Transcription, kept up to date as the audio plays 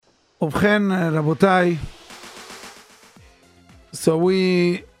ובכן, רבותיי, so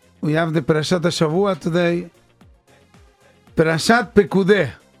we have the Parshat השבוע today, Parshat Pekudei.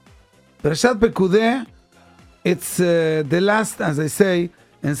 Parshat Pekudei, it's the last, as I say,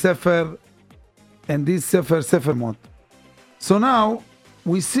 in Sefer, and this Sefer Mot. So now,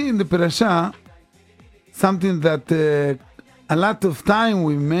 we see in the Parasha something that a lot of time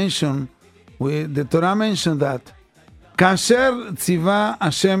we mention, the Torah mentioned that, כאשר ציווה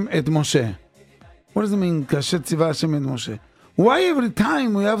השם את משה. What does it mean, כאשר ציווה השם את משה? Why every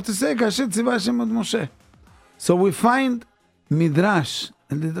time we have to say, כאשר ציווה השם את משה? So we find Midrash,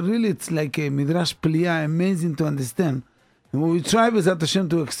 and it's like a Midrash Pliya, amazing to understand. And we try with Hashem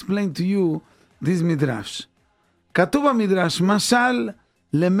to explain to you this Midrash. כתוב במדרש, משל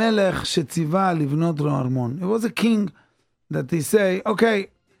למלך שציווה לבנות לו ארמון. It was a king that he say, okay,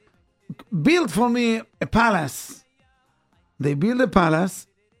 build for me a palace. They build a palace,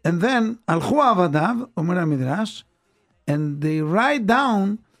 and then הלכו עבדיו, אומר המדרש, and they write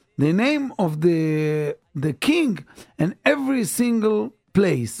down the name of the king and every single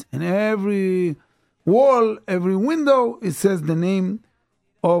place, and every wall, every window, it says the name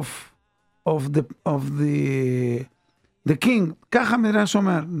of the king. ככה המדרש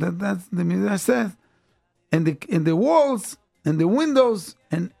אומר, that's the מדרש says, and the walls and the windows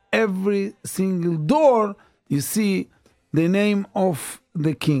and every single door, you see the name of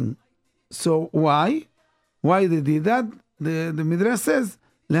the king. So why they did that? The Midrash says,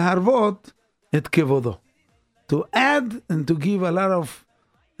 להרבות את כבודו. To add and to give a lot of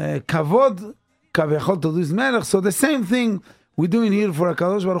כבוד, כביכול to this melech. So the same thing we're doing here for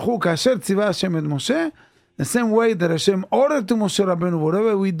הקדוש ברוך הוא, כאשר ציווה השם את משה, the same way that Hashem ordered to Moshe Rabbeinu,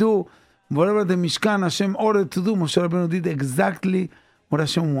 whatever we do, whatever the Mishkan Hashem ordered to do, Moshe Rabbeinu did exactly what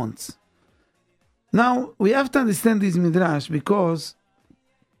Hashem wants. Now, we have to understand this Midrash because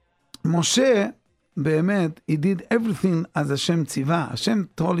Moshe, באמת, he did everything as Hashem tzivah. Hashem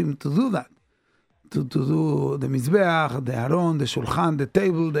told him to do that. To do the Mizbeach, the Aron, the Shulchan, the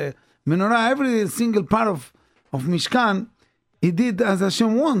table, the Menorah, every single part of Mishkan, he did as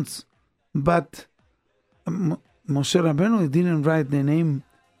Hashem wants. But Moshe Rabbeinu, he didn't write the name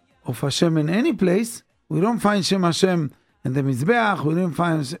of Hashem in any place. We don't find Shem Hashem in the Mizbeach, we don't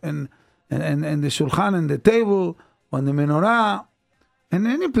find and the Shulchan and the table, on the Menorah, in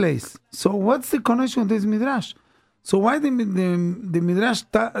any place. So what's the connection with this Midrash? So why the Midrash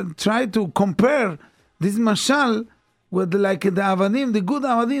try to compare this Mashal with like the Avadim, the good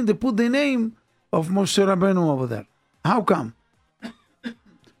Avadim, they put the name of Moshe Rabbeinu over there. How come?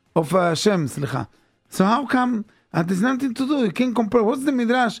 Of Hashem, slicha. So how come? It has nothing to do. You can't compare. What's the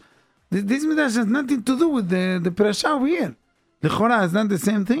Midrash? This Midrash has nothing to do with the Parasha over here. The Chorah is not the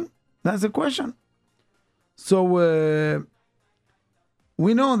same thing? That's the question. So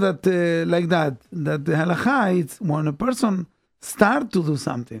we know that like that the halakha is when a person start to do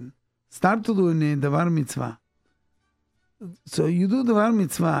something, start to do in a davar mitzvah. So you do davar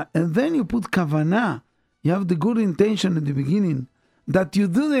mitzvah, and then you put kavanah. You have the good intention at the beginning that you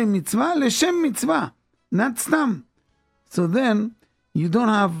do the mitzvah leshem mitzvah, not stam. So then you don't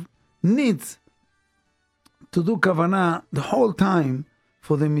have needs to do kavanah the whole time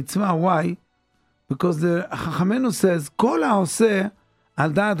for the mitzvah. Why? Because the Chachamenu says, Kol ha'oseh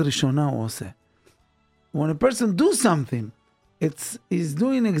al da'at rishona hu oseh. When a person do something, he's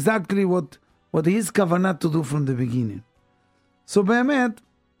doing exactly what his kavanah to do from the beginning. So be'emet,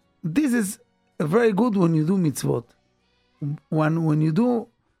 this is very good when you do mitzvot. When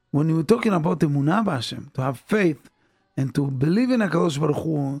you're talking about emunah b'Hashem, to have faith and to believe in HaKadosh Baruch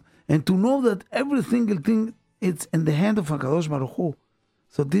Hu, and to know that every single thing it's in the hand of HaKadosh Baruch Hu.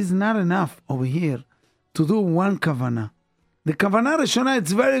 So this is not enough over here to do one kavanah. The kavanah rishona,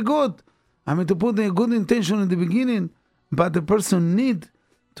 it's very good. I mean, to put a good intention in the beginning, but the person need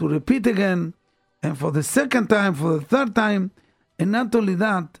to repeat again, and for the second time, for the third time, and not only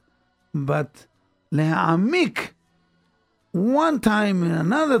that, but le'amik, one time and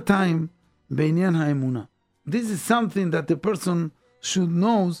another time, beinyan ha'emunah. This is something that the person should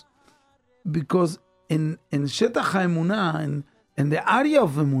know, because in shetach ha'emunah, in the area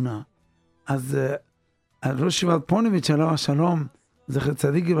of emunah, as Rosh Yeshivat Ponevezh Alav Shalom, Zecher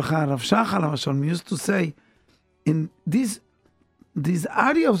Tzadik Livracha, Rav Shach Alav Shalom, used to say, in this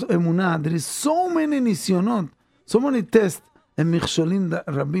area of emunah, there is so many nisyonot, so many tests, and michsholim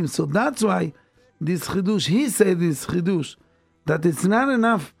rabim. So that's why this chidush, he said this chidush, that it's not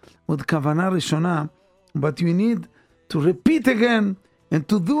enough with kavanah rishona, but you need to repeat again, and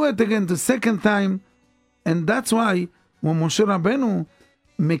to do it again the second time, and that's why when Moshe Rabbeinu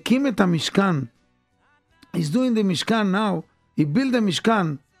mekim et HaMishkan, he's doing the Mishkan now, he built the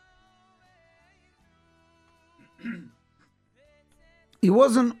Mishkan, it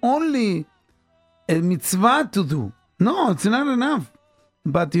wasn't only a mitzvah to do. No, it's not enough.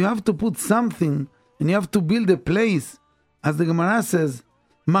 But you have to put something, and you have to build a place, as the Gemara says,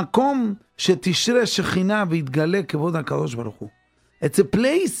 מקום שתשרה שכינה ויתגלה כבוד הקדוש ברוך הוא. It's a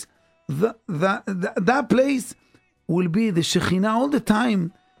place, that place will be the Shekhinah all the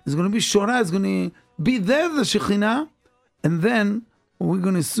time. It's going to be Shora, it's going to be there, the Shekhinah, and then we're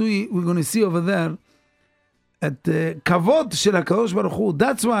going to see over there at the kavod shel HaKadosh Baruch Hu.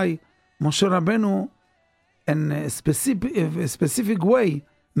 That's why Moshe Rabbeinu, in a specific way,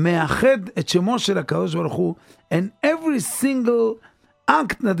 me'ached et shemo shel HaKadosh Baruch Hu, and every single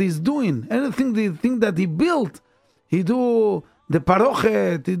act that he's doing, anything that he built, he do the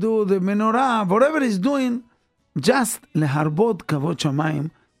parochet, he do the menorah, whatever he's doing, just leharbot kavod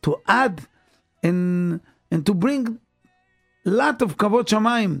shamayim, to add and to bring lot of kavod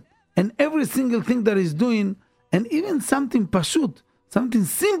shamayim, and every single thing that he's doing, and even something pashut, something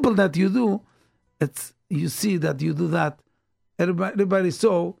simple that you do, you see that you do that. Everybody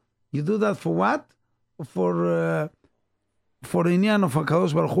saw you do that for what? For inyan of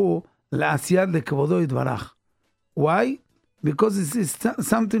HaKadosh Baruch Hu, la'asiyad lekavodo yitvarach. Why? Because this is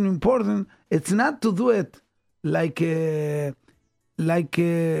something important. It's not to do it like machshava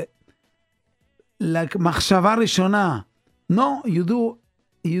rishona. No, you don't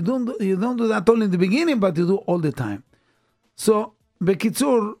do that only in the beginning, but you do all the time. So,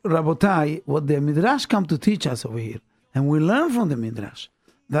 bekitzur, Rabotai, what the Midrash come to teach us over here, and we learn from the Midrash,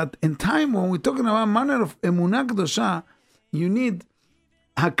 that in time when we're talking about manner of emunah kedosha, you need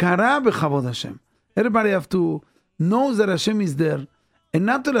hakara bechavod Hashem. Everybody have to know that Hashem is there, and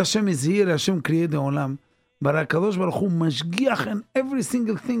not that Hashem is here, Hashem created the olam, but HaKadosh Baruch Hu mashgiach in every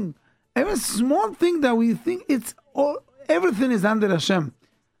single thing, every small thing that we think it's all, everything is under Hashem.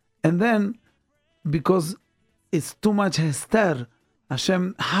 And then, because it's too much hester,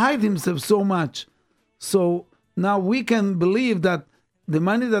 Hashem hide himself so much. So now we can believe that the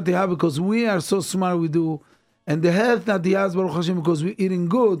money that they have, because we are so smart, we do, and the health that he has, Baruch Hashem, because we're eating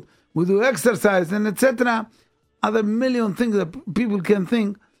good, we do exercise, and etc. Other million things that people can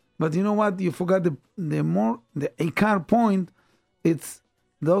think. But you know what? You forgot the ikar point. It's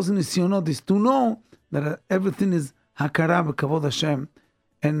those nisyonot is to know that everything is hakara b'kavod Hashem,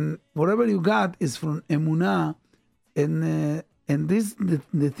 and whatever you got is from emunah, and this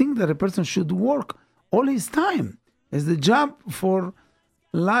the thing that a person should work all his time is the job for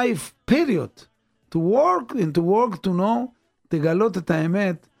life period, to work to know tegalot et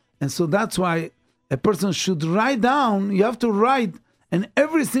haemet. And so that's why a person should write down. You have to write, and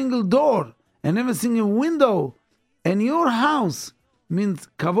every single door and every single window in your house means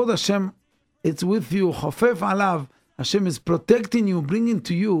kavod Hashem. It's with you. Chofef alav. Hashem is protecting you, bringing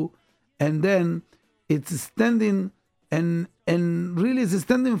to you, and then it's standing and really is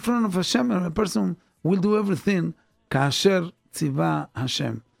standing in front of Hashem, and a person will do everything. Kasher tziva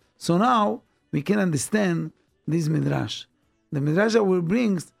Hashem. So now we can understand this midrash. The midrash that we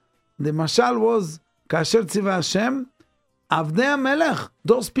brings, the mashal was Kasher tziva Hashem, Avdei HaMelech,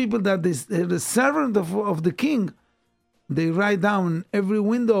 those people that they're the servant of the king, they write down every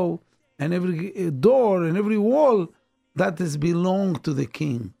window and every door and every wall that is belong to the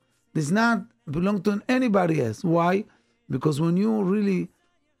king. Does not belong to anybody else. Why? Because when you really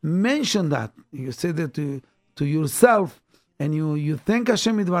mention that, you say that to yourself, and you thank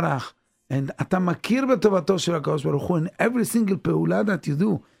Hashem Yitvarach, and אתה מכיר בטובתו של הקדוש ברוך הוא in every single פעולה that you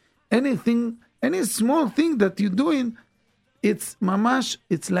do, anything, any small thing that you're doing, it's mamash,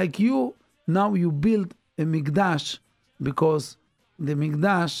 it's like you build a mikdash, because the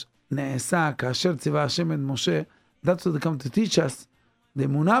mikdash נעשה כאשר ציווה השם את משה. That's what they come to teach us, the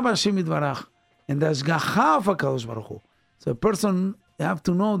emunah b'Hashem Yitvarach, and the hashgacha of HaKadosh Baruch Hu. So a person have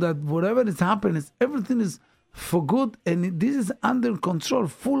to know that whatever is happening, everything is for good, and this is under control,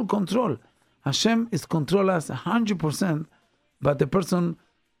 full control. Hashem is control us 100%, but the person,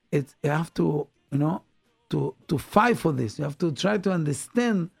 you have to, to fight for this. You have to try to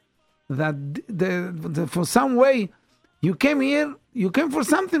understand that for some way, you came here, you came for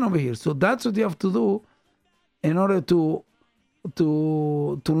something over here. So that's what you have to do in order to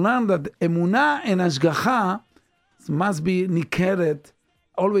learn that emunah and hashgacha must be nikeret,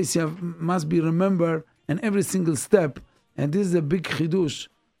 always must be remembered in every single step. And this is a big chidush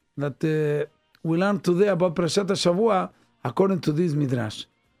that we learned today about Parshat HaShavua according to this midrash.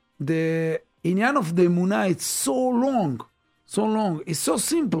 The inyan of the emunah, it's so long. It's so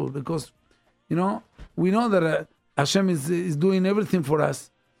simple because, we know that Hashem is doing everything for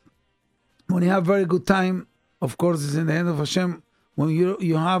us. When you have very good time, of course, it's in the hand of Hashem. When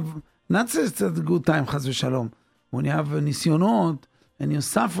you have not just a good time, chas v'shalom, when you have nisyonot and you're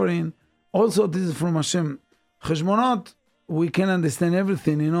suffering, also this is from Hashem. Cheshmonot, we can understand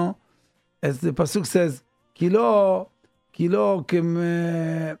everything, you know. As the Pasuk says, Kilo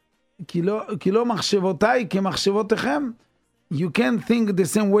machshavotay ke machshavotechem. You can't think the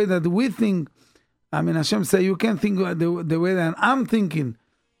same way that we think. I mean, Hashem say, you can't think the way that I'm thinking.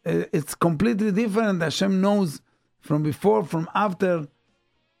 It's completely different. Hashem knows from before, from after.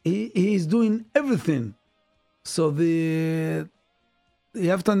 He is doing everything. So you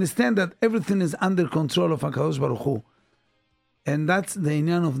have to understand that everything is under control of HaKadosh Baruch Hu. And that's the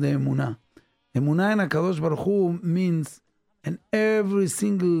inyan of the emunah. Emunah in HaKadosh Baruch Hu means in every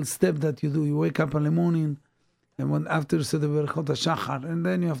single step that you do. You wake up in the morning, and after you say the Berachot HaShachar, and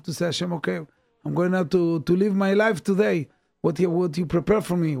then you have to say, Hashem, okay, I'm going now to live my life today. What you prepare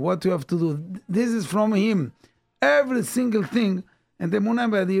for me, what you have to do. This is from Him. Every single thing. And the emunah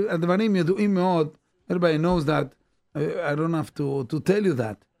b'advarim yadu'im me'od. Everybody knows that. I don't have to tell you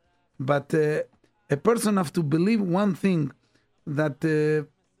that. But a person have to believe one thing, that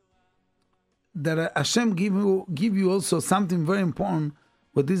Hashem give you also something very important.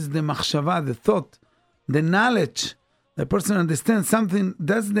 But this is the machshava, the thought, the knowledge. The person understands something.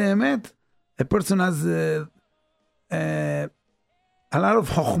 That's the emet. A person has a lot of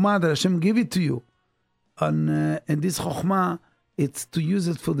chokhmah that Hashem give it to you, and this chokhmah, it's to use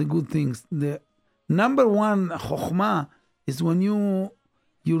it for the good things. The number one chokhmah is when you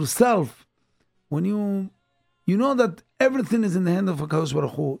yourself, when you know that everything is in the hand of HaKadosh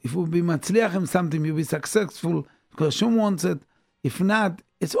Baruch Hu. If you be matzliach in something, you'll be successful because Hashem wants it. If not,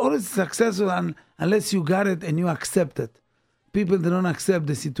 it's always successful unless you got it and you accept it. People, they don't accept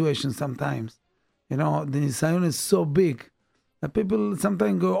the situation sometimes. You know, the nisayon is so big that people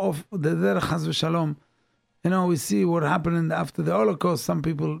sometimes go off the derech chas v'shalom. You know, we see what happened after the Holocaust. Some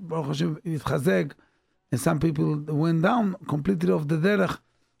people, Baruch Hashem, itchazek, and some people went down completely off the derech.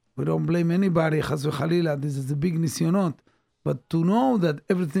 We don't blame anybody, chas v'chalila. This is a big nisyonot. But to know that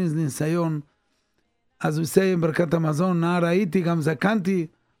everything is nisayon, as we say in Birkat Hamazon, נער הייתי גם זקנתי,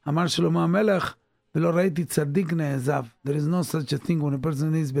 אמר שלמה המלך, ולא ראיתי צדיק נעזב. There is no such a thing when a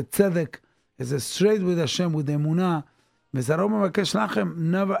person is בצדק, is straight with Hashem, with the emunah. וזרעו מבקש לכם,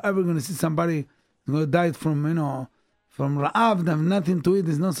 never ever going to see somebody going to die from, from ra'av, they have nothing to eat.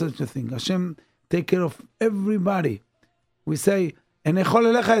 There's no such a thing. Hashem take care of everybody. We say, אני יכול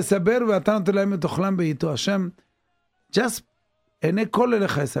אליך יסבר, ואתה נותן להם את אוכלם בעיתו. Hashem, just אני כל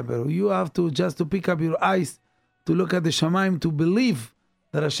אליך יסבר. You have to just to pick up your eyes, to look at the shamayim, to believe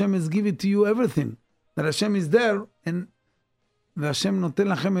that Hashem is giving to you everything. That Hashem is there, and Hashem נותן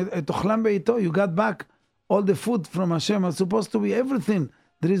לכם את אוכלם בעיתו. You got back all the food from Hashem. It's supposed to be everything.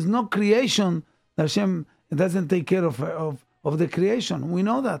 There is no creation that Hashem doesn't take care of the creation. We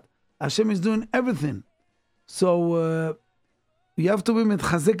know that. Hashem is doing everything. So you have to be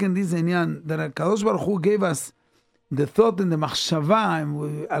מתחזק in this עניין, that HaKadosh Baruch Hu gave us the thought and the machshava,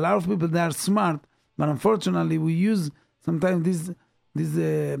 and a lot of people, they are smart, but unfortunately we use sometimes this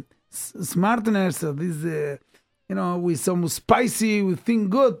smartness, this, we some spicy, we think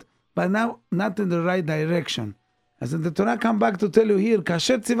good, but now not in the right direction. As in the Torah come back to tell you here,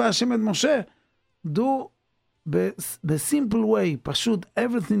 כאשר ציווה השם את משה, do the simple way, פשוט,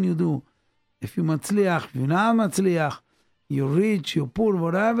 everything you do. If you מצליח, if you're not מצליח, you're rich, you're poor,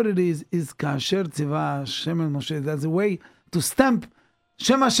 whatever it is כאשר ציווה השם את משה. That's a way to stamp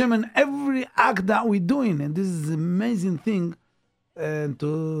Shem Hashem in every act that we're doing. And this is an amazing thing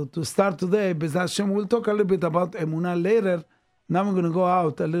to start today. B'ezras Hashem, we'll talk a little bit about emunah later. Now we're going to go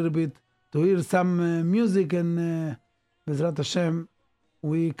out a little bit to hear some music, and B'ezras Hashem,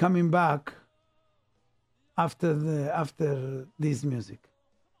 we coming back after this music.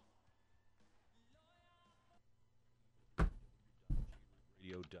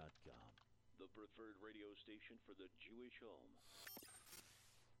 Radio.com, the preferred radio station for the Jewish home.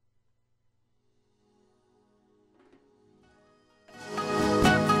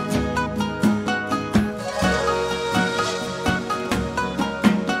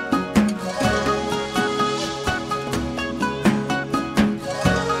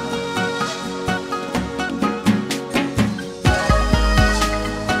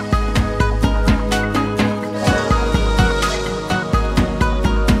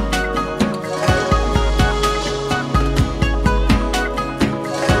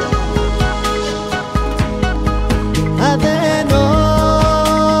 Adeno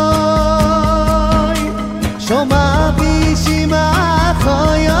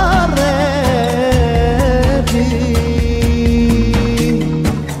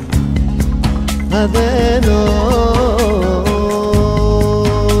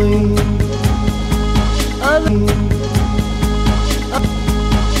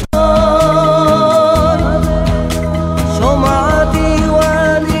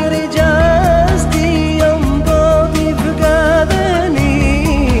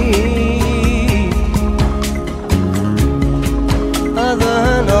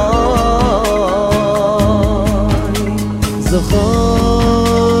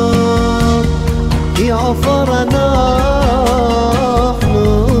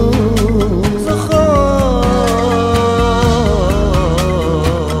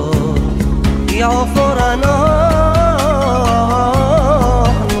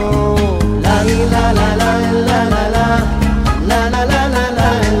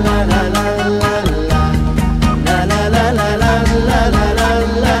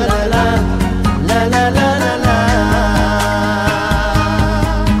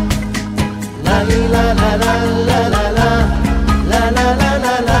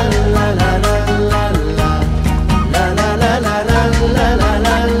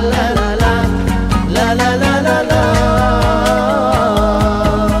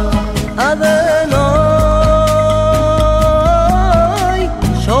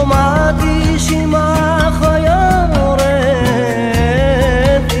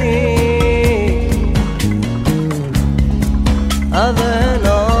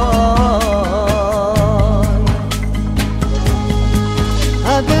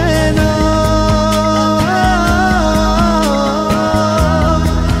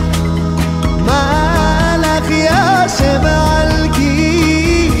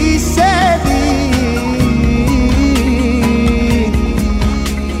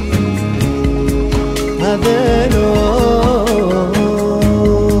Adeno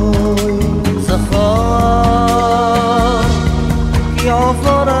Zachar Ki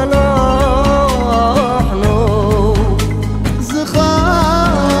Afar Anachnu Zachar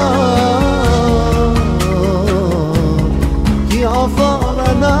Ki Afar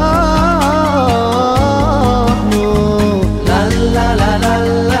Anachnu La la la la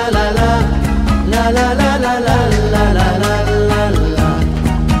la la la La la la la la la la la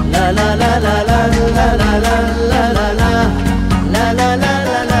La la la la la la la la la la la La la la la la La la la la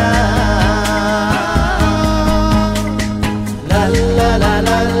la la la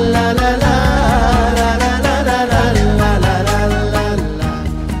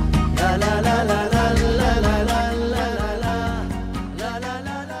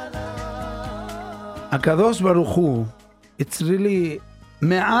הקדוש ברוך הוא, it's really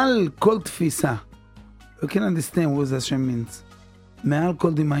מעל כל תפיסה. You can understand what Hashem means. מעל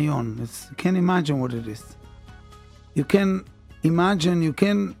כל דמיון. You can imagine what it is. You can imagine, you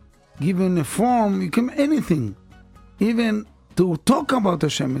can give in a form, you can anything. Even to talk about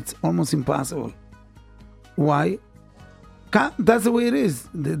Hashem, it's almost impossible. Why? That's the way it is.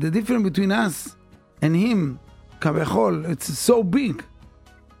 The difference between us and Him, כביכול, it's so big.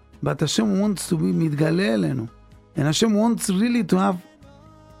 But Hashem wants to be מתגלה אלינו. And Hashem wants really to have,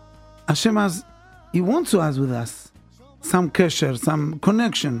 Hashem has, He wants to have with us some kesher, some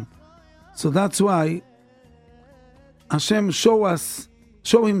connection. So that's why Hashem show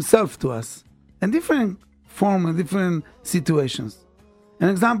Himself to us in different form and different situations. An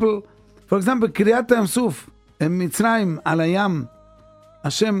example, for example, קריאת ים סוף, מצרים על הים,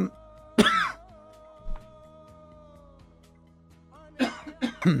 Hashem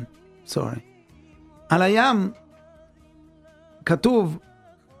sorry. על הים כתוב,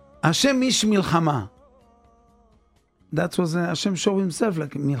 השם איש מלחמה. That was Hashem show himself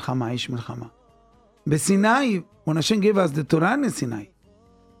like מלחמה, איש מלחמה. בסיני, when Hashem gave us the Torah in Sinai.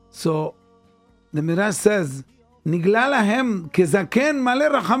 So, the Midrash says, נגלה להם כזקן מלא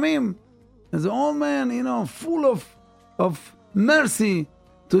רחמים. As an old man, full of mercy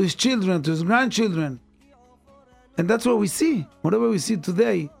to his children, to his grandchildren. And that's what we see. Whatever we see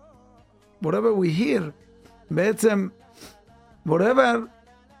today, whatever we hear, בעצם, whatever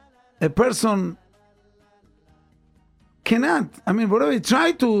a person cannot, whatever he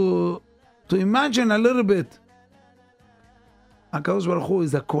try to imagine a little bit, הקדוש ברוך הוא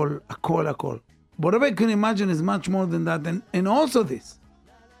is הכל, הכל, הכל. Whatever you can imagine is much more than that, and also this.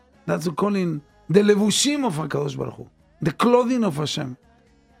 That's what we call in the levushim of הקדוש ברוך הוא, the clothing of Hashem.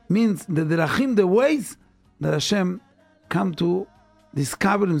 Means the derachim, the ways that Hashem come to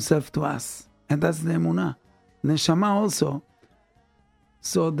discover Himself to us. And that's the emunah. Neshama also.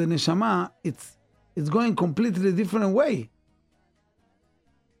 So the neshama, it's going completely different way.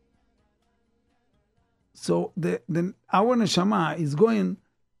 So our neshama is going,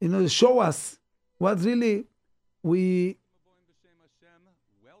 to show us what really we...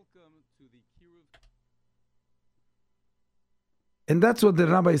 And that's what the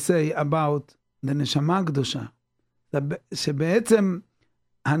rabbis say about the neshama הקדושה. שבעצם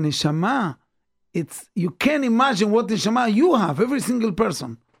הנשמה, you can't imagine what neshama you have, every single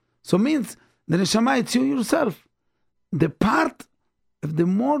person. So means the neshama, it's you yourself. The part, the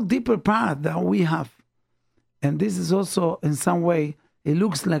more deeper part that we have. And this is also in some way, it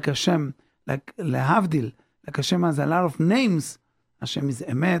looks like Hashem, like lehavdil, like Hashem has a lot of names. Hashem is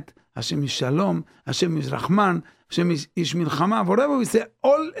emet, Hashem is shalom, Hashem is rahman, Hashem is ish milchama. Whatever we say,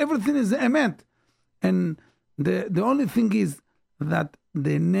 everything is emet. And the only thing is that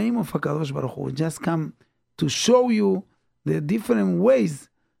the name of HaKadosh Baruch Hu just come to show you the different ways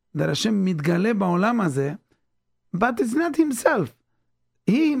that Hashem מתגלה בעולם הזה, but it's not Himself.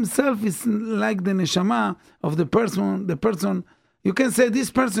 He Himself is like the neshama of the person. You can say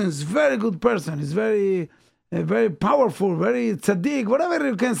this person is very good person, is very powerful, very tzaddik, whatever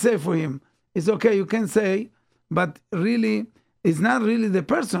you can say for him. It's okay, you can say, but really, it's not really the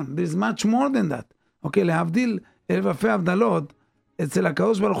person. There's much more than that. Okay, להבדיל אלף אלפי הבדלות, אצל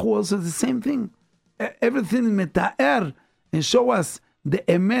הקדוש ברוך הוא also the same thing. Everything מתאר and show us the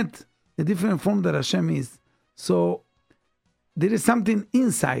emet, the different form that Hashem is. So, there is something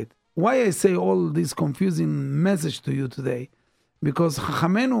inside. Why I say all this confusing message to you today? Because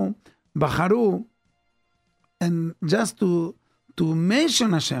חכמינו בחרו, and just to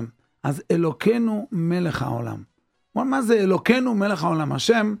mention Hashem, as אלוקינו מלך העולם. מה זה אלוקינו מלך העולם?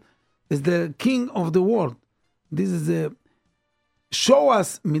 Hashem is the king of the world. This is show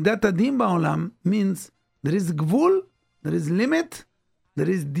us מידת הדין בעולם means there is גבול, there is limit, there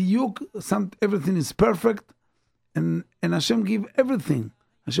is דיוק, everything is perfect, and Hashem give everything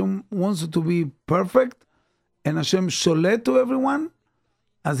Hashem wants you to be perfect, and Hashem sholet to everyone,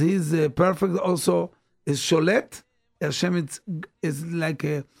 as He is perfect also is sholet. Hashem is like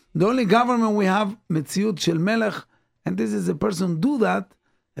the only government we have, Metziut Shel Melech, and this is a person do that.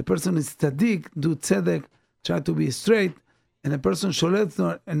 A person is tzaddik, do tzedek, try to be straight, and a person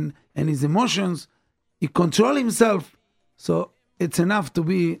sholet and his emotions, he control himself. So it's enough to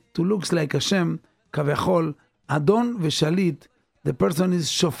look like Hashem, kavechol, Adon v'shalit. The person is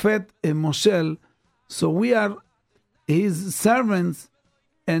shofet and moshel. So we are his servants,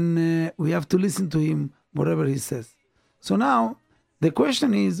 and we have to listen to him, whatever he says. So now, the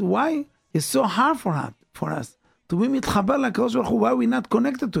question is, why it's so hard for us to be mitchaber l'Akadosh Baruch Hu? Why are we not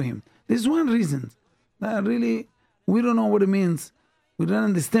connected to him? There's one reason. That really, we don't know what it means. We don't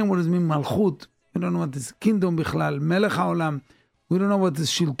understand what it means, malchut. We don't know what is kingdom bichlal, melech haolam. We don't know what is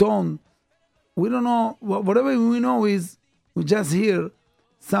shilton. We don't know. Whatever we know is, we just hear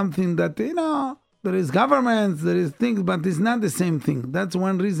something that, there is governments, there is things, but it's not the same thing. That's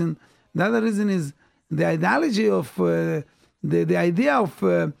one reason. The other reason is the ideology of, the idea of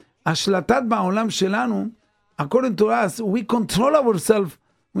השלטת בעולם שלנו. According to us, we control ourselves.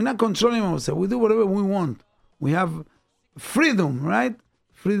 We're not controlling ourselves. We do whatever we want. We have freedom, right?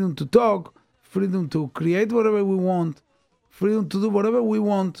 Freedom to talk, freedom to create whatever we want, freedom to do whatever we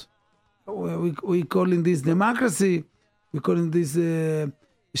want. We call in this democracy. We call in this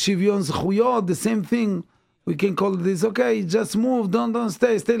shivyon zchuyot, the same thing. We can call this, okay, just move, don't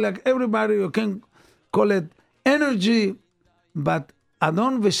stay like everybody. You can call it energy, but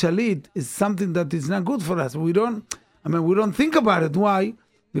Adon v'shalit is something that is not good for us. We don't think about it. Why?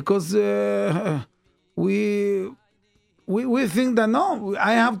 Because we think that no,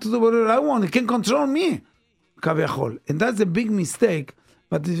 I have to do whatever I want. It can control me, kavechol, and that's a big mistake.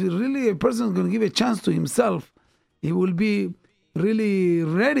 But if really a person is going to give a chance to himself, he will be really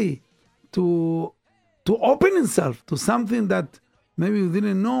ready to open himself to something that maybe you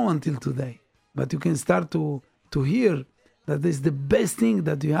didn't know until today. But you can start to hear that is the best thing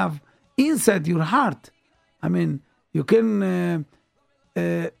that you have inside your heart. I mean, you can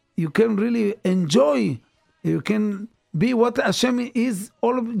really enjoy. You can be what Hashem is.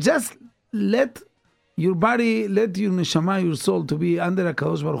 Just let your body, let your neshama, your soul, to be under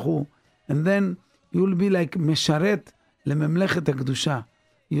HaKadosh Baruch Hu, and then you will be like mesharet lememlechet HaKdusha.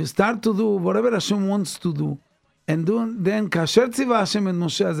 You start to do whatever Hashem wants to do, and then kasher tziva Hashem and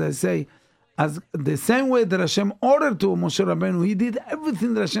Moshe, as I say, as the same way that Hashem ordered to Moshe Rabbeinu, he did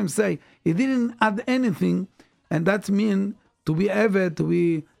everything that Hashem say. He didn't add anything, and that means to be eved, to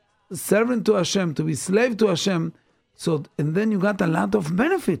be servant to Hashem, to be slave to Hashem. So, and then you got a lot of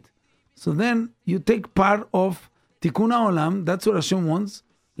benefit. So then you take part of Tikkun HaOlam. That's what Hashem wants.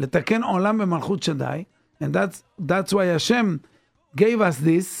 Letaken Olam b'malchut Shaddai, and that's why Hashem gave us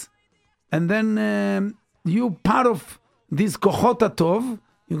this. And then you part of this kochot hatov.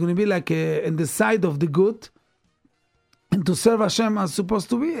 You're going to be like in the side of the good, and to serve Hashem as supposed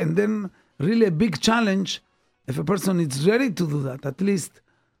to be. And then really a big challenge, if a person is ready to do that, at least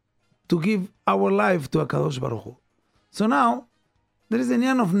to give our life to HaKadosh Baruch Hu. So now, there is an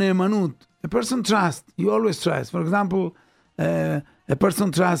inyan of ne'emanut. A person trusts. You always trust. For example, a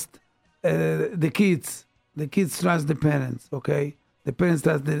person trusts the kids. The kids trust the parents, okay? The parents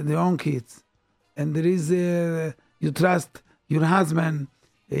trust their own kids. And there is, you trust your husband.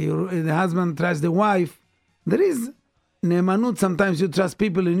 The husband trusts the wife. There is ne'emanut. Sometimes you trust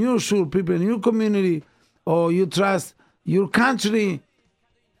people in your shul, people in your community, or you trust your country.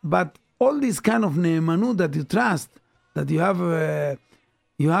 But all this kind of ne'emanut that you trust, that you have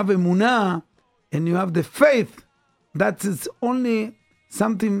emunah, and you have the faith, that is only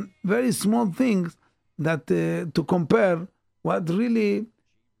something very small things that to compare what really,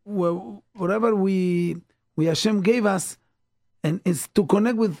 whatever we Hashem gave us, and it's to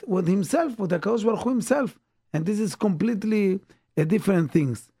connect with Himself, with HaKadosh Baruch Hu Himself. And this is completely a different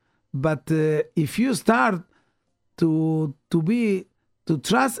things. But if you start to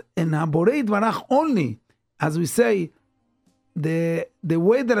trust in Haborei Dvarach only, as we say, the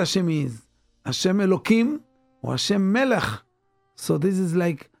way that Hashem is, Hashem Elokim or Hashem Melech. So this is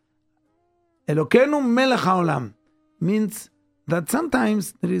like Elokenu Melech HaOlam, means that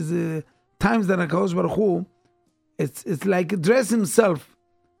sometimes there is times that HaKadosh Baruch Hu, it's like dress himself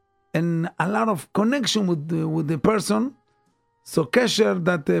and a lot of connection with the person. So kesher,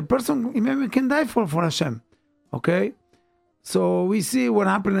 that the person maybe can die for Hashem. Okay? So we see what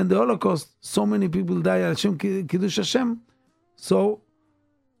happened in the Holocaust. So many people die at Hashem, Kiddush Hashem. So,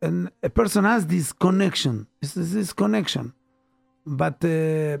 and a person has this connection. This connection. But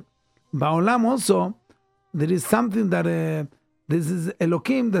Ba'olam also, there is something that this is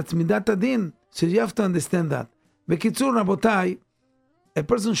Elokim, that's Midat Adin. So you have to understand that. בקיצור, רבותיי, a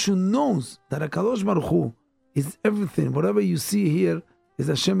person should knows that HaKadosh Baruch Hu is everything. Whatever you see here is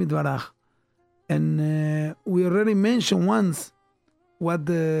Hashem Yitvarach. And we already mentioned once what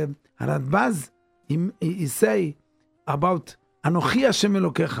the Radbaz he say about Anochi Hashem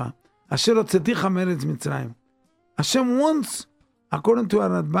Elokecha, Asher Hotzeticha Meretz Mitzrayim. Hashem wants, according to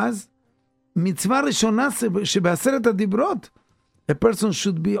Radbaz, mitzvah rishona שבעשרת הדיברות, a person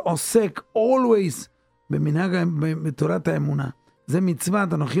should be עוסק always בתורת האמונה. זה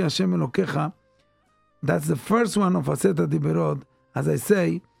מצוות אנוכי השם אלוקיך. That's the first one of עשרת הדיברות. As I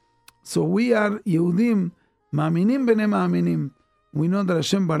say, so we are יהודים, מאמינים בני מאמינים. We know that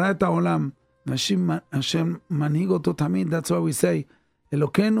השם ברא את העולם, והשם מנהיג אותו תמיד. That's why we say,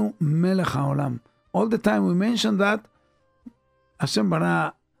 אלוקינו מלך העולם. All the time we mention that, השם ברא,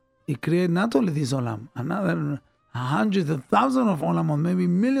 he created not only this olam, another hundreds of thousands of olamot, maybe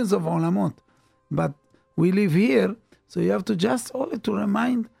millions of olamot. But we live here, so you have to just only to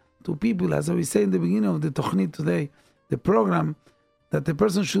remind to people, as we say in the beginning of the Tochnit today, the program, that the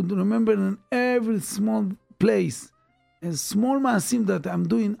person should remember in every small place, a small maasim that I'm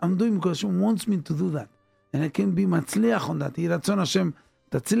doing because Hashem wants me to do that. And I can be matzliach on that. Yiratzon Hashem,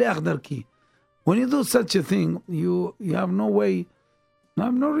 tatzliach darki. When you do such a thing, you have no way, you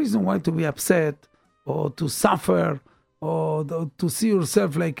have no reason why to be upset or to suffer or to see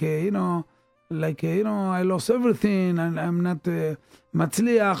yourself like, I lost everything and I'm not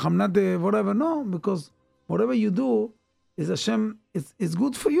matzliach, I'm not whatever. No, because whatever you do is Hashem, it's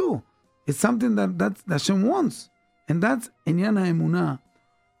good for you. It's something that Hashem wants. And that's עניין האמונה,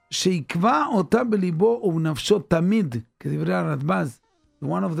 שיקבע אותה בליבו ובנפשו תמיד, כדברי הרדב"ז.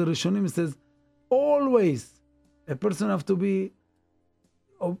 One of the ראשונים says, always, a person have to be,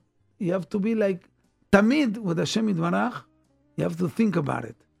 you have to be like, תמיד, with Hashem יתברך, you have to think about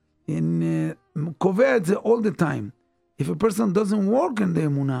it. And קובע את זה all the time. If a person doesn't work in the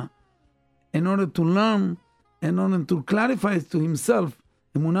אמונה, in order to learn, in order to clarify it to himself,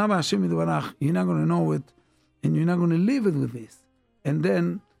 אמונה בהשם יתברך, you're not going to know it, and you're not going to live it with this. And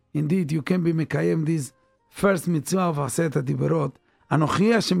then, indeed, you can be מקיים this first mitzvah of עשרת הדיברות,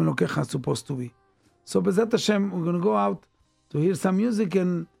 אנוכי השם אלוקיך supposed to be. So, B'ezrat Hashem, we're going to go out to hear some music,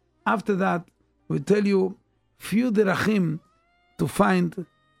 and after that, we'll tell you few דרכים to find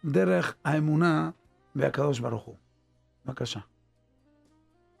דרך האמונה והקדוש ברוך הוא. בבקשה.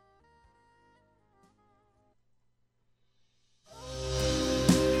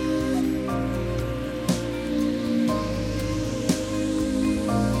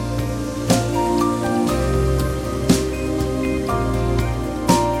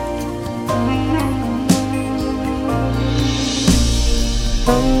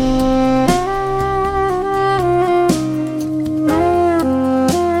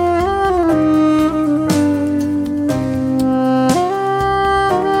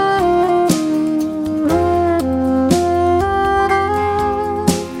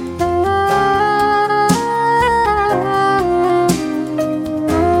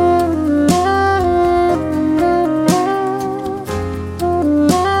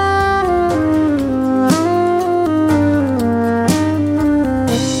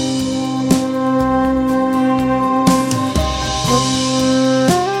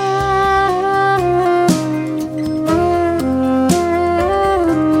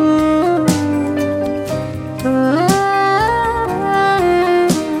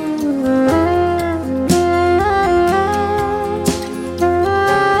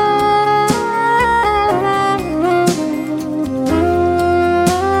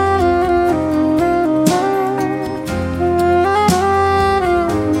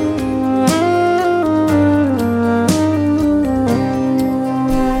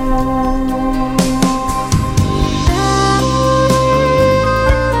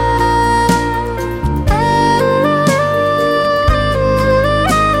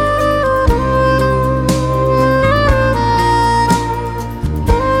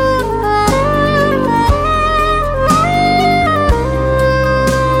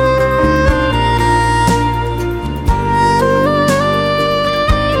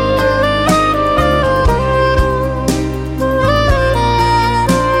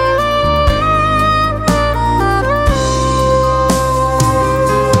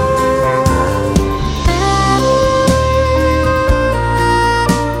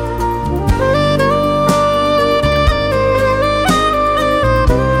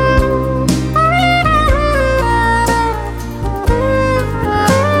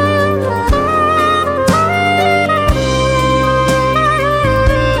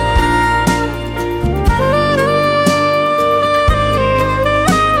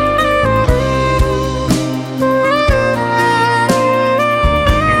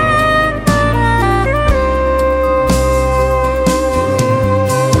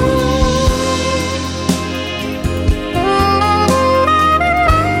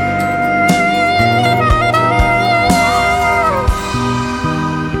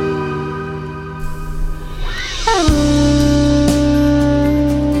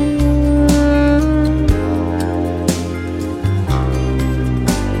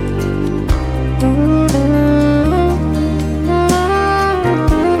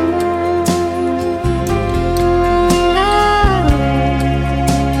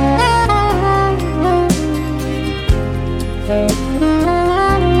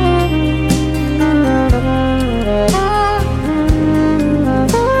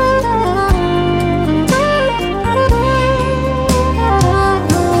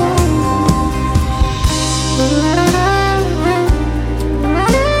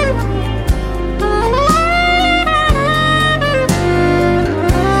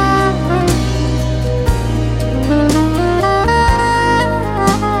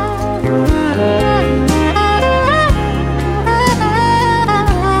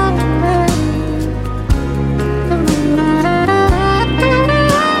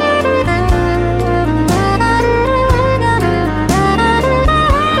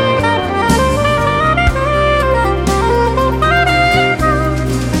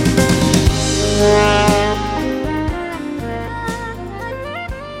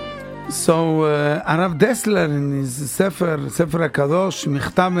 הרב דסלר, in his ספר הקדוש,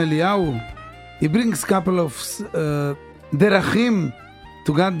 מכתב אליהו, he brings couple of דרכים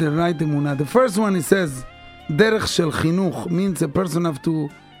to get the right אמונה. The first one, he says, דרך של חינוך means a person have to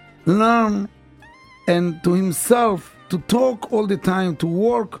learn and to himself to talk all the time, to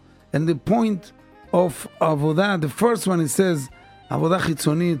work, and the point of עבודה, the first one, he says, עבודה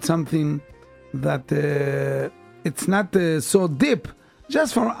חיצונית, something that it's not so deep,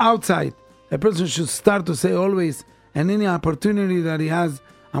 just from outside. A person should start to say always, and any opportunity that he has,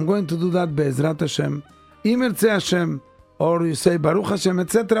 I'm going to do that בעזרת Hashem. אם ירצה Hashem, or you say Baruch Hashem,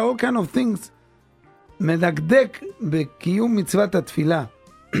 etc., all kind of things. מדקדק בקיום מצוות התפילה.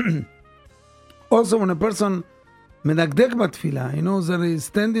 Also, when a person מדקדק בתפילה, he knows that he's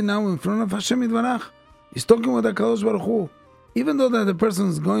standing now in front of Hashem יתברך. He's talking with הקדוש ברוך הוא. Even though that the person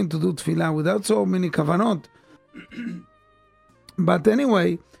is going to do tefillah without so many kavanot. But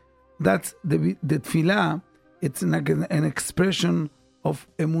anyway, that's the tefillah, it's like an expression of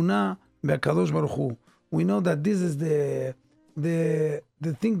emunah be'akadosh baruch hu. We know that this is the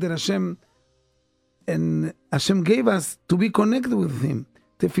thing that Hashem gave us to be connected with Him.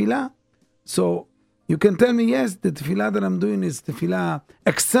 Tefillah. So you can tell me, yes, the tefillah that I'm doing is tefillah,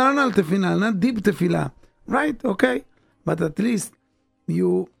 external tefillah, not deep tefillah. Right? Okay. But at least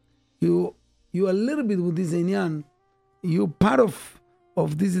you a little bit with this inyan, you part of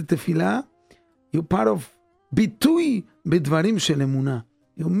this tefillah, you part of ביטוי בדברים של אמונה.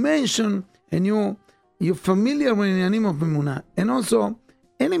 You mention and you're familiar with the name of אמונה. And also,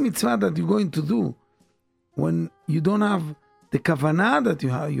 any mitzvah that you're going to do, when you don't have the kavanah that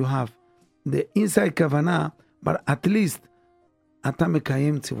you have, the inside kavanah, but at least אתה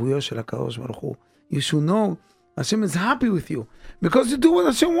מקיים ציוויו של הקדוש ברוך הוא. You should know Hashem is happy with you because you do what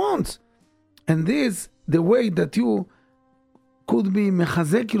Hashem wants. And this, the way that you could be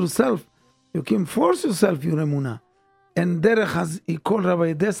mechazek yourself, you can force yourself your emunah. And דרך, as he called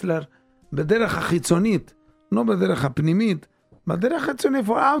Rabbi Dessler, בדרך החיצונית, לא בדרך הפנימית, but דרך החיצונית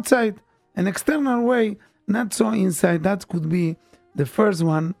for outside, an external way, not so inside. That could be the first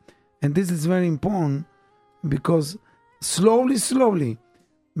one. And this is very important because slowly,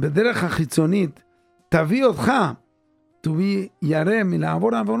 בדרך החיצונית, תביא אותך to be ירא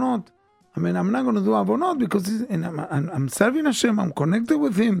מלעבור עוונות. I mean, I'm not going to do עוונות because I'm serving Hashem, I'm connected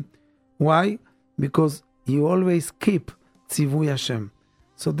with Him. Why? Because you always keep ציווי Hashem.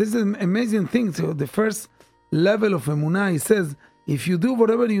 So this is an amazing thing. So the first level of אמונה, he says, if you do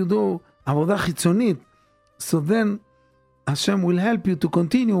whatever you do, עבודה חיצונית, so then Hashem will help you to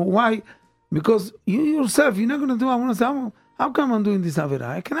continue. Why? Because you yourself, you're not going to do עוונות. How come I'm doing this עבירה?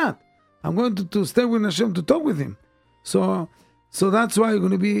 I cannot. I'm going to stay with Hashem to talk with Him. So that's why you're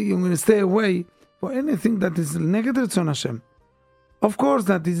going to stay away for anything that is negative to Hashem. Of course,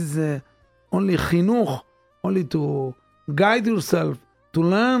 that this is only chinuch, only to guide yourself, to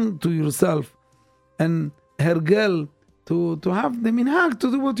learn to yourself, and hergel, to have the minhag,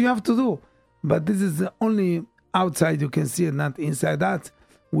 to do what you have to do. But this is only outside you can see it, not inside. That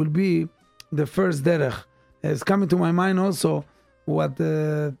will be the first derech. It's coming to my mind also what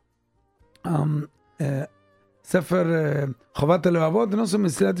ספר חובת הלבבות, and also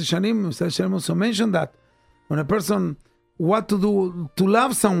מסילת ישנים, מסילת ישנים also mentioned that when a person what to do to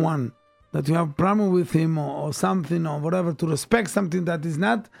love someone that you have problem with him or something or whatever, to respect something that is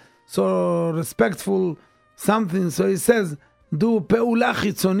not so respectful something, so he says do פעולה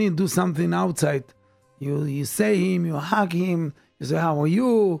חיצונית, do something outside. You say him, you hug him, you say how are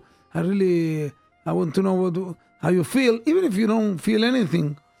you, I want to know how you feel, even if you don't feel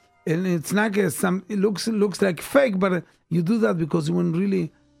anything. And it's like it looks like fake, but you do that because you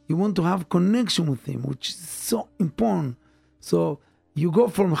want to have connection with him, which is so important. So you go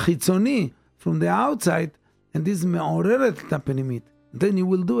from חיצוני, from the outside, and this מעוררת את הפנימית. Then you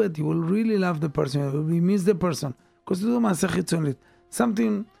will do it. You will really love the person. You will miss the person because you do מעשה חיצונית.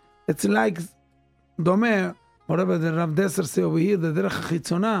 Something it's like דומה, whatever the Rav Desser say over here, the דרך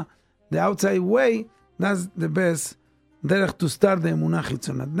החיצונה, the outside way, that's the best. Derech to start the emunah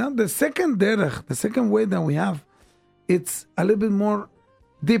chitzonat. Now the second derech, the second way that we have, it's a little bit more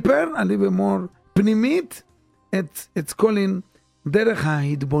deeper, a little bit more pnimit. It's calling derech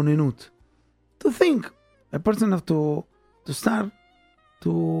ha'hidbonenut. To think, a person have to start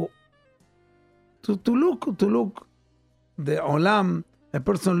to look the olam. A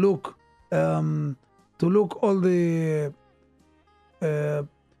person look to look all the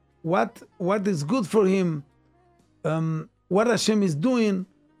what is good for him. What Hashem is doing,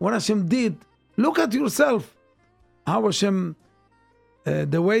 what Hashem did. Look at yourself. How Hashem,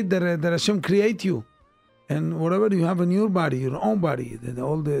 the way that Hashem create you, and whatever you have in your body, your own body,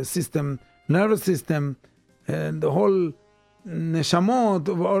 all the system, nervous system, and the whole neshamot,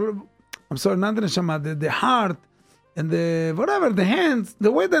 I'm sorry, not the neshama, the heart, and the whatever, the hands,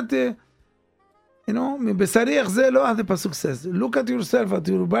 the way that, מבשרי יחזה אלוה, the pasuk says, look at yourself, at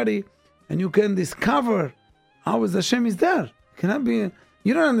your body, and you can discover how is Hashem is there. Cannot be,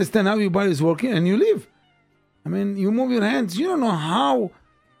 you don't understand how your body is working, and you live. I mean, you move your hands, you don't know how,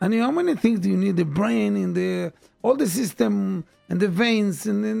 and how many things do you need, the brain, and all the system, and the veins,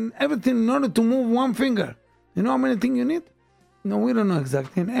 and then everything in order to move one finger. You know how many things you need? No, we don't know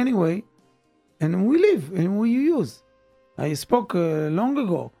exactly. And anyway, and we live, and we use. I spoke long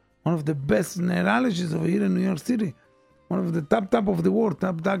ago, one of the best neurologists over here in New York City, one of the top of the world,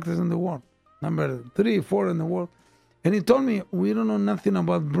 top doctors in the world, number 3, 4 in the world. And he told me, we don't know nothing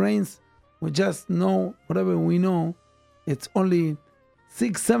about brains. We just know whatever we know. It's only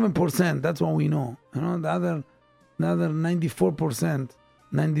 6-7%. That's what we know. The other 94%,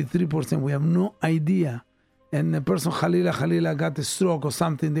 93%, we have no idea. And the person, Khalila, got a stroke or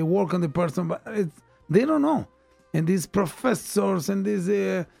something. They work on the person, but they don't know. And these professors and these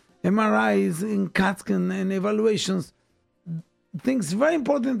MRIs and CAT scan and evaluations, things, very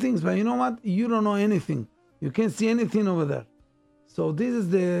important things. But you know what? You don't know anything. You can't see anything over there. So this is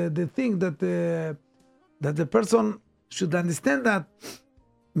the thing that the person should understand, that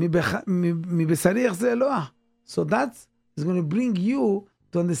מבשרי יחזה אלוה. So that is going to bring you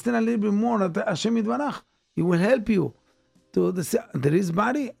to understand a little bit more that Hashem Yitbarach. It will help you to there is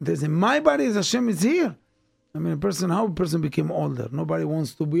body. There's in my body as Hashem is here. I mean, how a person became older. Nobody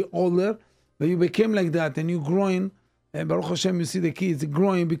wants to be older, but you became like that, and you growing. And Baruch Hashem, you see the kids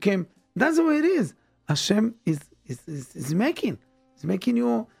growing, became. That's the way it is. Hashem is making. He's making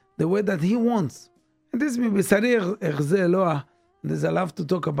you the way that He wants. And this מבשרי יחזה אלוה. There's a lot to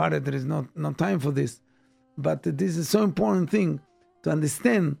talk about it. There is no time for this. But this is so important thing to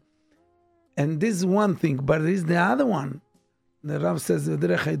understand. And this is one thing, but there is the other one. The Rav says,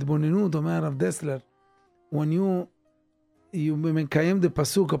 דרך ההתבוננות, אומר הרב דסלר, when you מקיים the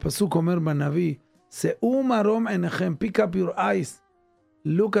pasuk, הפסוק אומר בנביא, שאו מרום עיניכם, pick up your eyes,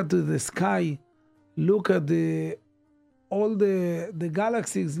 look at the sky, look at all the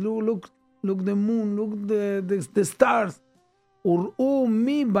galaxies, look the moon, look the stars, וראו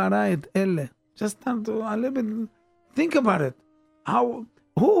מי ברא את אלה. Just start to a little bit think about it.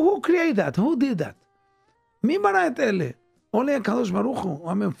 Who created that? Who did that? מי ברא את אלה? Only הקדוש ברוך הוא.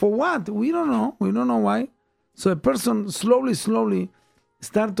 I mean, for what? We don't know. We don't know why. So a person slowly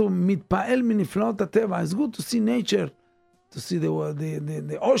start to מתפעל מנפלאות הטבע. It's good to see nature, to see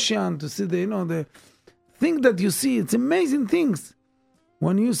the ocean, to see the thing that you see. It's amazing things.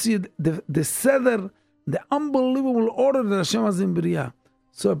 When you see the seder, the unbelievable order that Hashem has in Bria.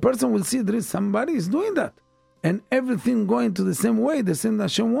 So a person will see there is somebody is doing that. And everything going to the same way, the same that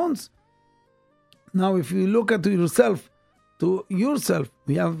Hashem wants. Now, if you look at yourself,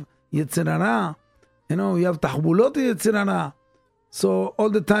 we have Yetzer Hara, you have Tahbulot Yetzer Hara. So all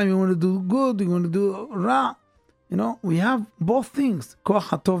the time you want to do good, you want to do Ra. We have both things. Koach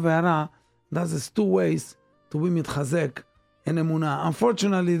HaTov ve'Hara, that's 2 ways to be mitchazek in Emunah.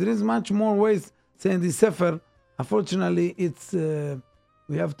 Unfortunately, there is much more ways saying this Sefer. Unfortunately, it's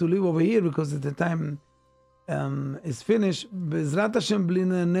we have to live over here because at the time is finished. Bezrat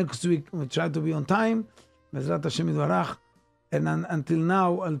Hashem, next week we try to be on time. Bezrat Hashem Yitbarach. And until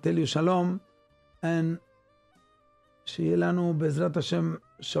now, I'll tell you shalom. And שיהיה לנו בעזרת השם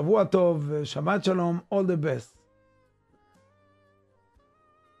שבוע טוב, שבת שלום, all the best.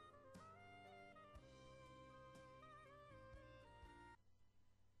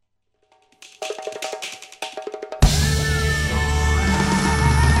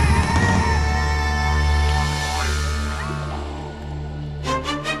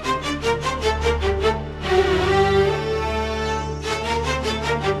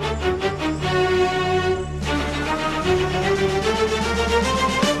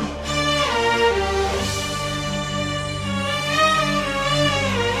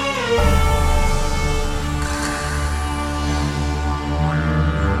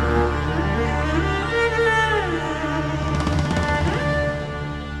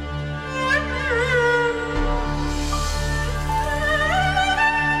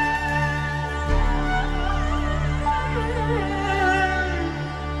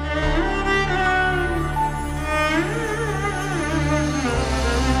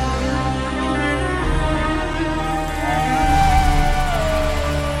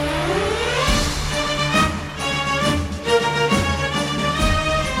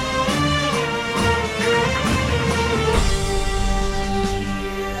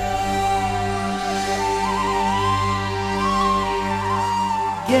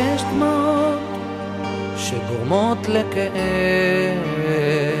 שגורמות לכאב,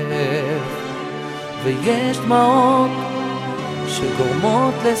 ויש דמעות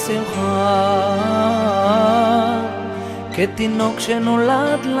שגורמות לשמחה, כתינוק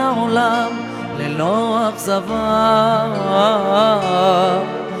שנולד לעולם ללא אכזבה,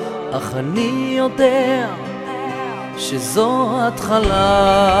 אך אני יודע שזו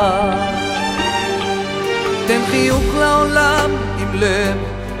התחלה. תן חיוך לעולם עם לב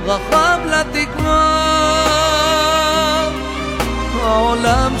רחב לתקווה,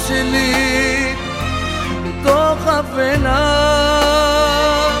 העולם שלי בתוך אפלה,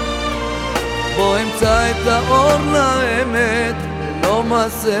 בוא אמצא את האור לאמת ללא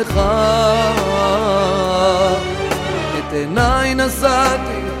מסכה, את עיניי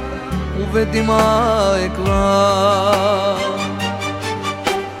נשאתי ובדמעה אקרא,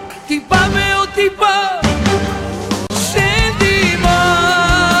 טיפה ועוד טיפה של דמעה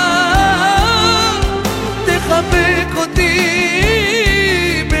תחבק אותי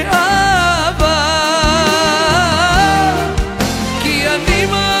באהבה, כי אני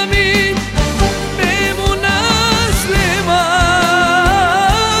מאמין באמונה שלמה,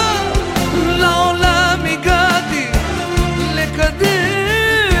 לעולם הגעתי לקדש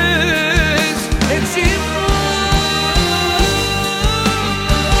את שמך.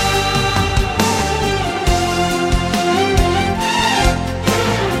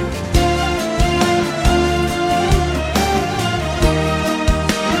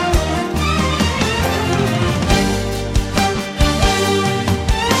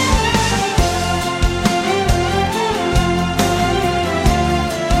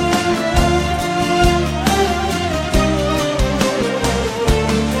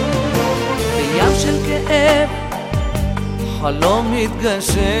 בים של כאב חלום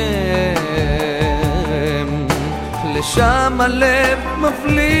מתגשם, לשם הלב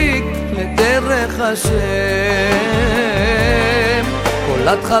מפליג לדרך השם, כל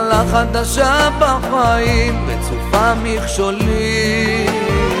התחלה חדשה בחיים רצופה מכשולים,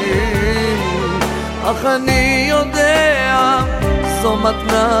 אך אני יודע זו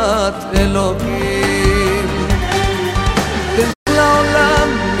מתנת אלוקים. תן לעולם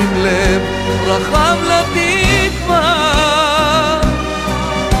עם לב רחב לתקווה,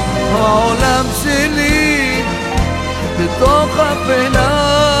 העולם שלי בתוך אפלה,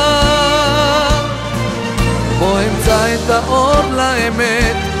 בוא אמצא את האור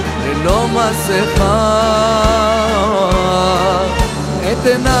לאמת ללא מסכה, את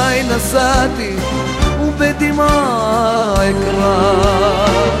עיניי נשאתי ובדמעה אקרא,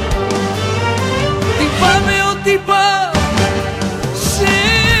 טיפה ועוד טיפה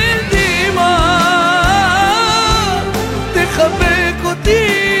של דמעה תחבק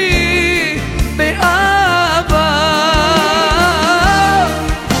אותי באהבה,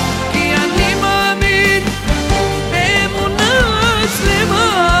 כי אני מאמין באמונה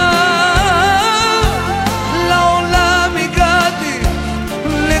שלמה, לעולם הגעתי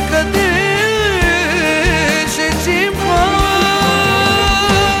לקדש את שמך.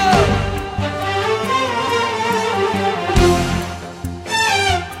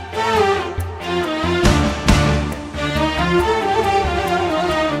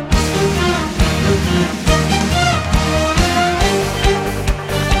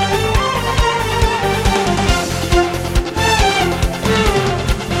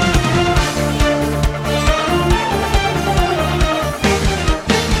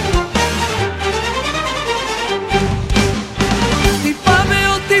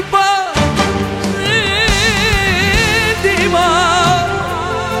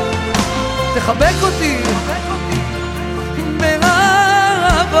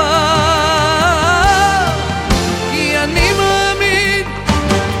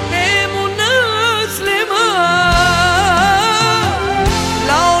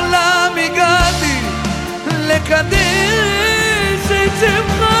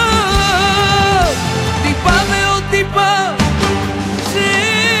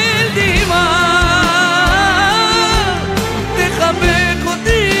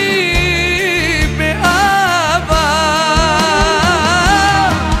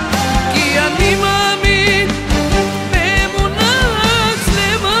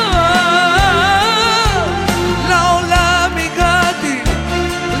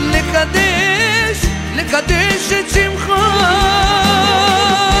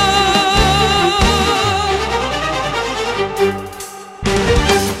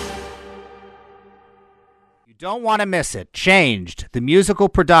 don't want to miss it. Changed, the musical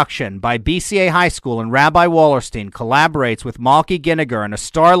production by BCA High School and Rabbi Wallerstein collaborates with Malky Ginniger in a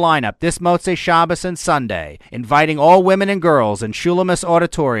star lineup this Motzei Shabbos and Sunday, inviting all women and girls in Shulamis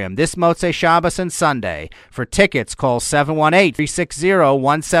Auditorium this Motzei Shabbos and Sunday. For tickets, call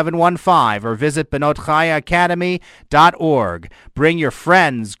 718-360-1715 or visit benotchayaacademy.org. Bring your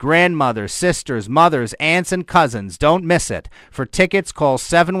friends, grandmothers, sisters, mothers, aunts, and cousins. Don't miss it. For tickets, call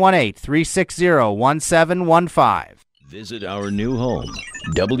 718-360-1715. Visit our new home,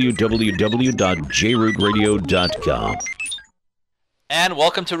 www.jrootradio.com. And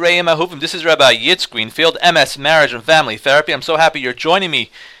welcome to Re'im Ahuvim. This is Rabbi Yitzhak Greenfield, MS, Marriage and Family Therapy. I'm so happy you're joining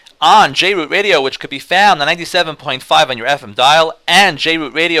me on JRoot Radio, which could be found on 97.5 on your FM dial and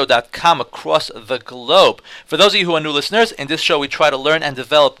jrootradio.com across the globe. For those of you who are new listeners, in this show we try to learn and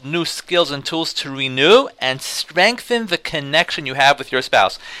develop new skills and tools to renew and strengthen the connection you have with your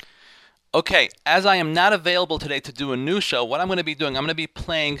spouse. Okay, as I am not available today to do a new show, what I'm going to be doing, I'm going to be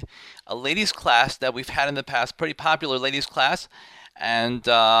playing a ladies' class that we've had in the past, pretty popular ladies' class, and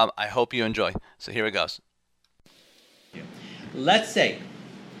I hope you enjoy. So here it goes. Let's say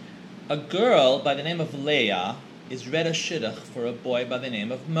a girl by the name of Leah is read a shidduch for a boy by the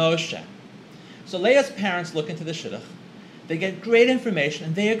name of Moshe. So Leah's parents look into the shidduch, they get great information,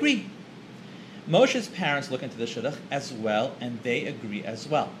 and they agree. Moshe's parents look into the shidduch as well, and they agree as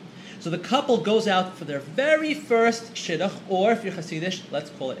well. So the couple goes out for their very first shidduch, or if you're Hasidish,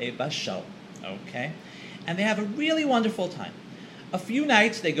 let's call it a bashal, okay? And they have a really wonderful time. A few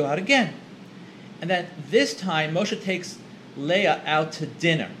nights, they go out again. And then this time, Moshe takes Leah out to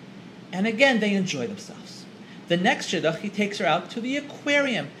dinner. And again, they enjoy themselves. The next shidduch, he takes her out to the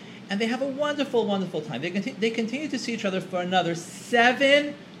aquarium. And they have a wonderful, wonderful time. They continue to see each other for another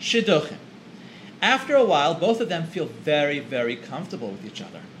 7 shidduchim. After a while, both of them feel very, very comfortable with each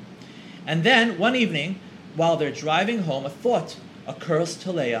other. And then, one evening, while they're driving home, a thought occurs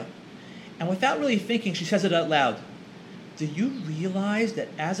to Leah. And without really thinking, she says it out loud. Do you realize that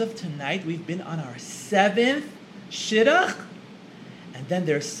as of tonight, we've been on our 7th shidduch? And then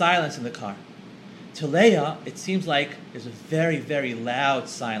there's silence in the car. To Leah, it seems like there's a very, very loud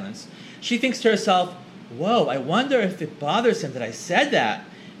silence. She thinks to herself, whoa, I wonder if it bothers him that I said that.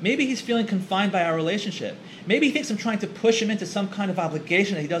 Maybe he's feeling confined by our relationship. Maybe he thinks I'm trying to push him into some kind of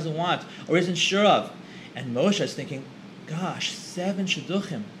obligation that he doesn't want or isn't sure of. And Moshe is thinking, gosh, 7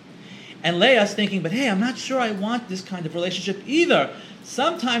 shidduchim. And Leah's thinking, but hey, I'm not sure I want this kind of relationship either.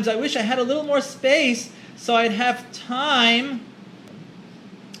 Sometimes I wish I had a little more space so I'd have time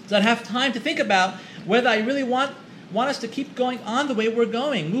to think about whether I really want us to keep going on the way we're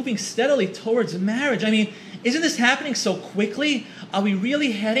going, moving steadily towards marriage. I mean, isn't this happening so quickly? Are we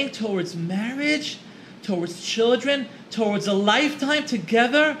really heading towards marriage? Towards children, towards a lifetime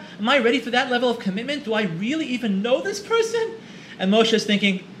together? Am I ready for that level of commitment? Do I really even know this person? And Moshe is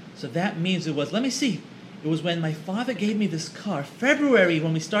thinking, so that means it was, let me see, it was when my father gave me this car, February,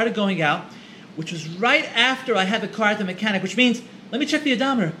 when we started going out, which was right after I had the car at the mechanic, which means, let me check the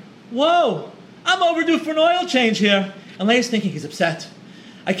odometer. Whoa, I'm overdue for an oil change here. And Leah's thinking he's upset.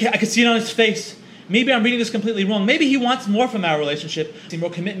 I could see it on his face. Maybe I'm reading this completely wrong. Maybe he wants more from our relationship,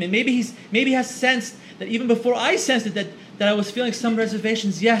 more commitment. Maybe he has sensed that even before I sensed it, that I was feeling some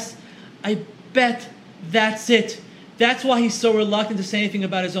reservations. Yes, I bet that's it. That's why he's so reluctant to say anything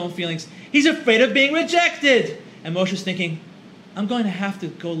about his own feelings. He's afraid of being rejected. And Moshe's thinking, I'm going to have to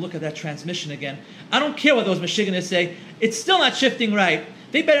go look at that transmission again. I don't care what those Michiganders say. It's still not shifting right.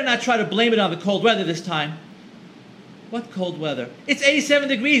 They better not try to blame it on the cold weather this time. What cold weather? It's 87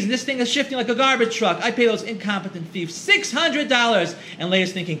 degrees and this thing is shifting like a garbage truck. I pay those incompetent thieves $600. And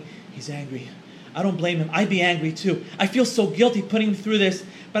Leah's thinking, he's angry. I don't blame him. I'd be angry too. I feel so guilty putting him through this,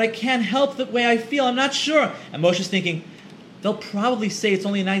 but I can't help the way I feel. I'm not sure. And Moshe's thinking, they'll probably say it's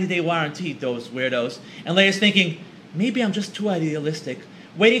only a 90-day warranty, those weirdos. And Leah's thinking, maybe I'm just too idealistic,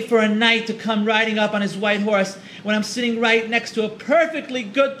 waiting for a knight to come riding up on his white horse when I'm sitting right next to a perfectly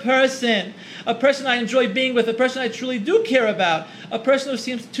good person, a person I enjoy being with, a person I truly do care about, a person who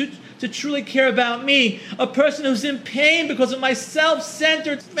seems to truly care about me, a person who's in pain because of my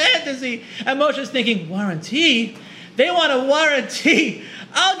self-centered fantasy. And Moshe's thinking, warranty? They want a warranty.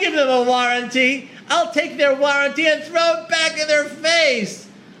 I'll give them a warranty. I'll take their warranty and throw it back in their face.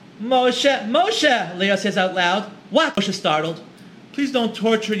 Moshe, Leah says out loud. What? Moshe startled. Please don't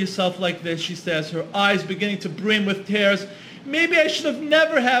torture yourself like this, she says, her eyes beginning to brim with tears. Maybe I should have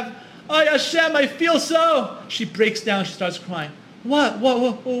never have. Oh, Hashem, I feel so. She breaks down. She starts crying.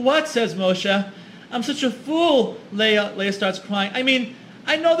 What, says Moshe. I'm such a fool, Leah starts crying. I mean,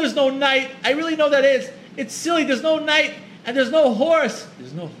 I know there's no knight. I really know that is. It's silly. There's no knight and there's no horse.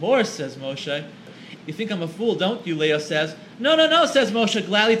 There's no horse, says Moshe. You think I'm a fool, don't you? Leah says. No, no, no, says Moshe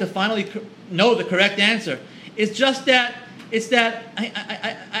gladly to finally know the correct answer. It's just that,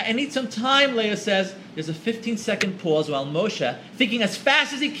 I need some time, Leah says. There's a 15-second pause while Moshe, thinking as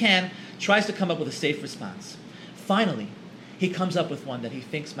fast as he can, tries to come up with a safe response. Finally, he comes up with one that he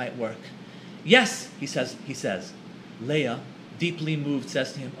thinks might work. Yes, he says. Leah, deeply moved,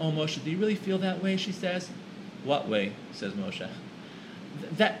 says to him, oh, Moshe, do you really feel that way, she says. What way, says Moshe.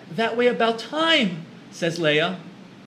 That way about time, says Leah.